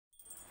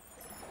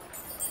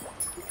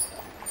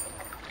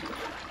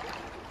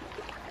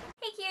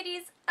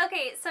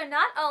Okay, so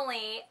not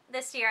only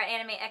this year at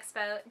Anime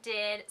Expo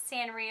did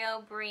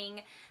Sanrio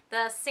bring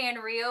the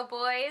Sanrio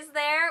boys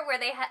there, where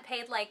they had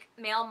paid like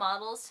male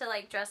models to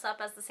like dress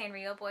up as the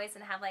Sanrio boys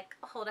and have like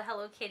hold a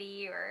Hello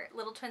Kitty or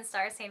Little Twin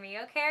Star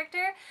Sanrio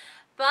character,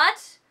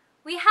 but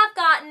we have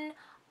gotten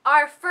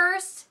our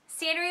first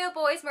Sanrio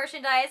boys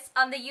merchandise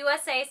on the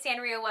USA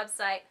Sanrio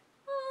website.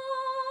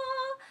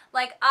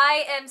 Like,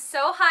 I am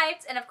so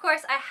hyped, and of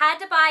course I had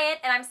to buy it,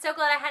 and I'm so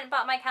glad I hadn't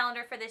bought my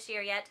calendar for this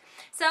year yet.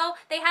 So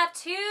they have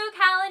two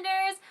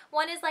calendars.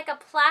 One is like a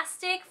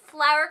plastic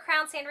flower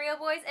crown Sanrio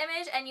boys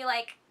image, and you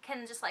like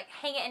can just like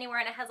hang it anywhere,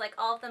 and it has like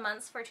all of the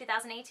months for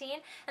 2018.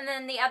 And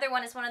then the other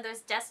one is one of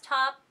those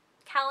desktop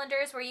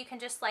calendars where you can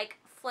just like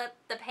flip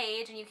the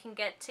page and you can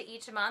get to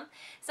each month.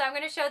 So I'm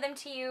going to show them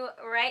to you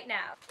right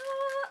now.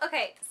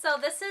 Okay, so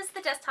this is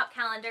the desktop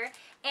calendar,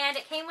 and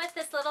it came with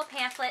this little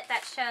pamphlet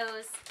that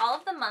shows all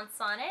of the months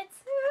on it,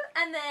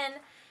 and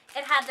then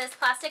it had this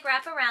plastic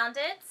wrap around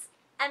it,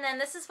 and then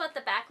this is what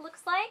the back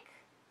looks like,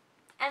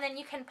 and then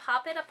you can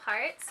pop it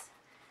apart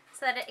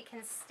so that it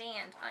can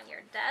stand on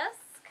your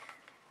desk.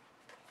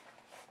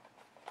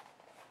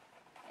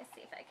 Let's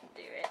see if I can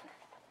do it.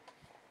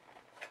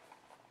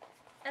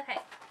 Okay.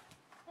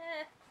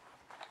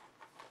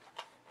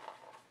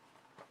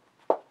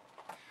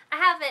 I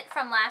have it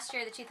from last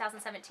year, the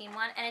 2017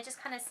 one, and it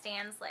just kind of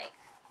stands like,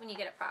 when you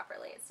get it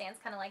properly, it stands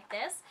kind of like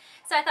this.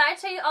 So I thought I'd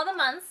show you all the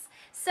months.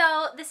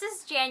 So this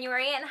is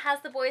January, and it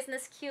has the boys in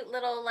this cute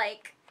little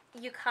like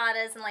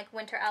yukatas and like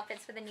winter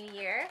outfits for the new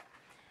year.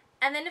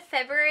 And then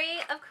February,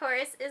 of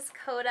course, is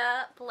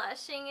Coda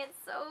blushing. It's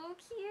so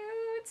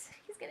cute.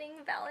 He's getting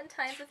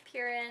Valentine's with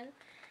Purin.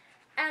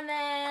 And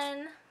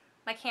then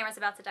my camera's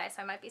about to die,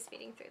 so I might be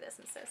speeding through this.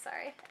 I'm so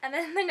sorry. And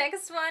then the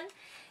next one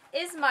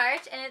is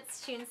March, and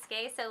it's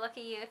Shunsuke, so lucky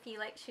you if you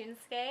like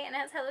Shunsuke, and it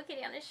has Hello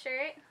Kitty on his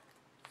shirt.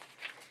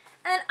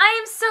 And I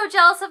am so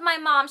jealous of my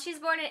mom. She's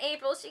born in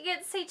April. She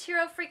gets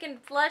Seiichiro freaking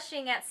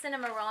blushing at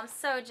Cinema Roll. I'm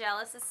so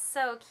jealous. It's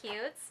so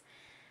cute.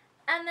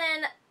 And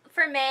then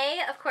for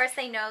May, of course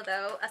they know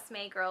though, us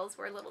May girls,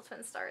 we're Little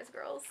Twin Stars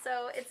girls.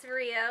 So it's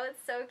Rio.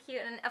 It's so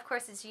cute. And of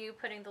course it's you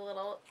putting the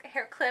little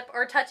hair clip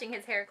or touching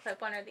his hair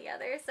clip, one or the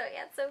other. So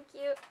yeah, it's so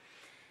cute.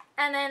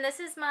 And then this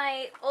is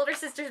my older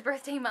sister's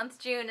birthday month,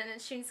 June, and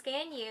it's Shunsuke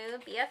and you,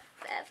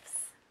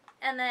 BFFs.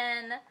 And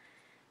then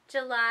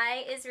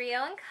July is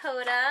Rio and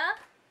Coda.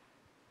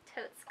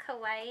 Totes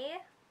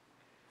kawaii.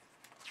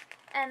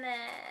 And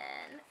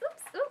then,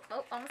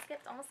 almost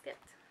skipped.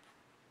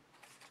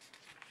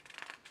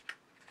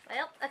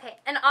 Well, okay.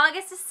 And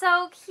August is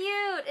so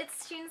cute.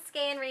 It's Shunsuke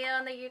and Rio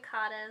and the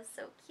yukatas.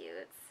 So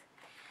cute.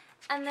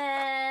 And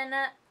then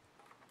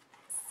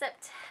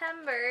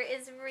September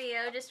is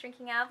Rio just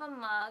drinking out of a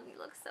mug. You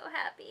look so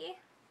happy.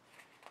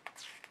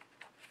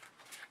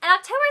 And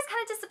October is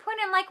kind of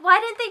disappointing. I'm like, why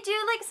didn't they do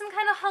like some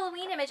kind of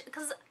Halloween image?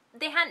 Because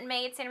they hadn't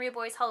made Sanrio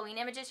Boys Halloween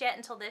images yet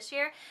until this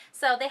year.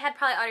 So they had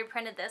probably already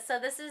printed this. So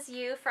this is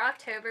you for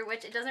October,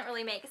 which it doesn't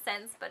really make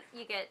sense, but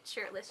you get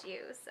shirtless you,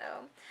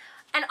 so.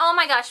 And oh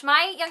my gosh,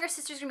 my younger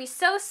sister's gonna be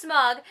so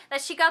smug that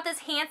she got this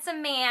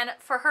handsome man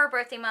for her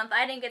birthday month.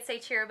 I didn't get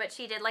Seiichiro, but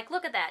she did. Like,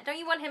 look at that. Don't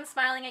you want him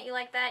smiling at you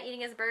like that,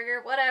 eating his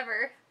burger?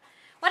 Whatever.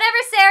 Whatever,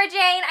 Sarah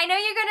Jane. I know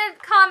you're gonna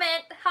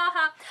comment.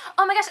 Haha.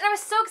 Oh my gosh, and I was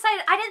so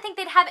excited. I didn't think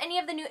they'd have any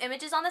of the new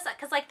images on this,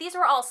 because like these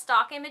were all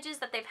stock images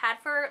that they've had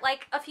for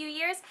like a few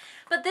years.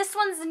 But this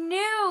one's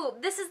new.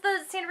 This is the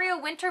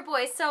Sanrio Winter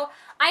Boys. So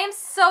I am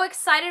so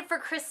excited for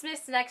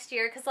Christmas next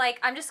year, because like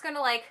I'm just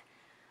gonna like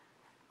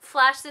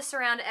flash this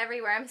around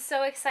everywhere. I'm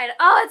so excited.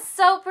 Oh, it's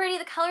so pretty.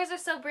 The colors are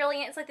so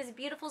brilliant. It's like this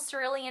beautiful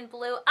cerulean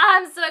blue. Oh,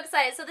 I'm so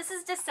excited. So this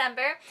is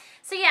December.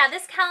 So yeah,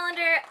 this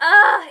calendar,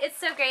 it's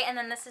so great. And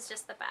then this is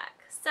just the back.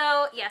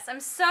 So yes,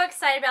 I'm so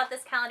excited about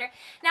this calendar.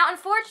 Now,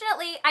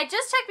 unfortunately, I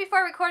just checked before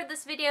I recorded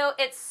this video.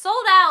 It's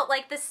sold out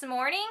like this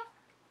morning,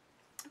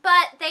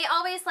 but they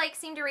always like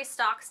seem to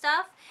restock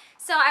stuff.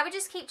 So I would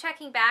just keep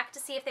checking back to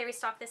see if they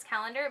restock this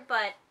calendar,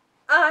 but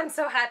I'm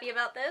so happy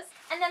about this.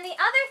 And then the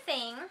other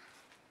thing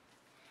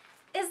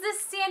is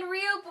this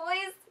Sanrio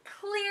Boys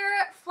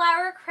clear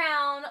flower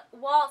crown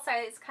wall.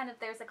 Sorry, it's kind of,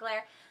 there's a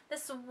glare.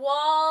 This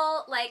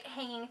wall like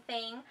hanging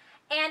thing.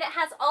 And it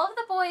has all of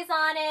the boys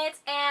on it,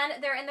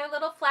 and they're in their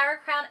little flower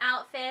crown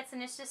outfits,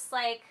 and it's just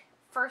like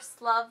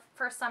first love,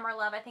 first summer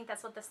love. I think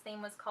that's what this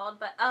theme was called,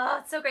 but oh,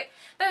 it's so great.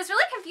 But it was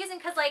really confusing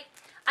because like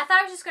I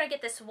thought I was just going to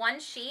get this one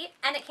sheet,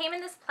 and it came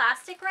in this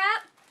plastic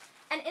wrap,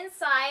 and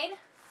inside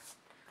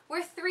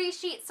were 3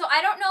 sheets. So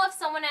I don't know if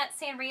someone at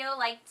Sanrio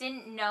like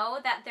didn't know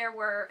that there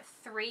were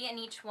 3 in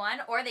each one,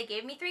 or they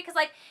gave me 3, because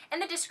like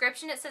in the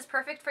description it says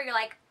perfect for your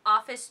like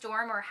office,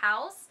 dorm, or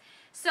house.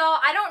 So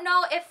I don't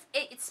know if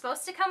it's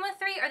supposed to come with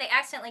 3 or they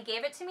accidentally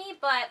gave it to me,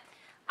 but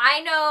I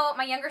know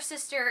my younger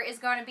sister is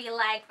going to be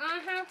like,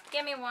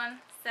 give me one.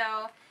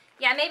 So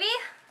yeah, maybe,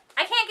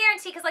 I can't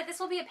guarantee because like this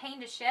will be a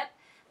pain to ship,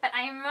 but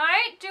I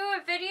might do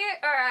a video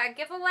or a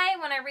giveaway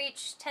when I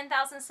reach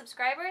 10,000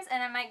 subscribers,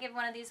 and I might give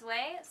one of these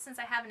away since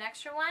I have an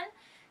extra one.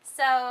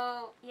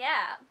 So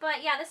yeah,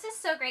 but yeah, this is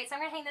so great. So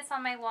I'm going to hang this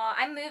on my wall.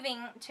 I'm moving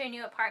to a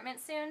new apartment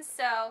soon,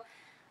 so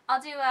I'll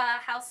do a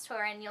house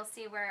tour and you'll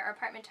see where, or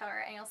apartment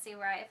tour, and you'll see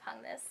where I've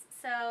hung this.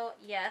 So,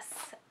 yes.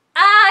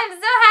 I'm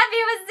so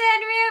happy with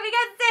Sanrio. We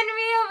got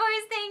Sanrio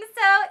voice things.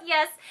 So,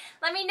 yes,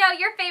 let me know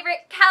your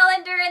favorite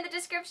calendar in the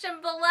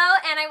description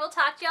below, and I will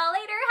talk to y'all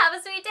later. Have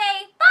a sweet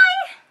day.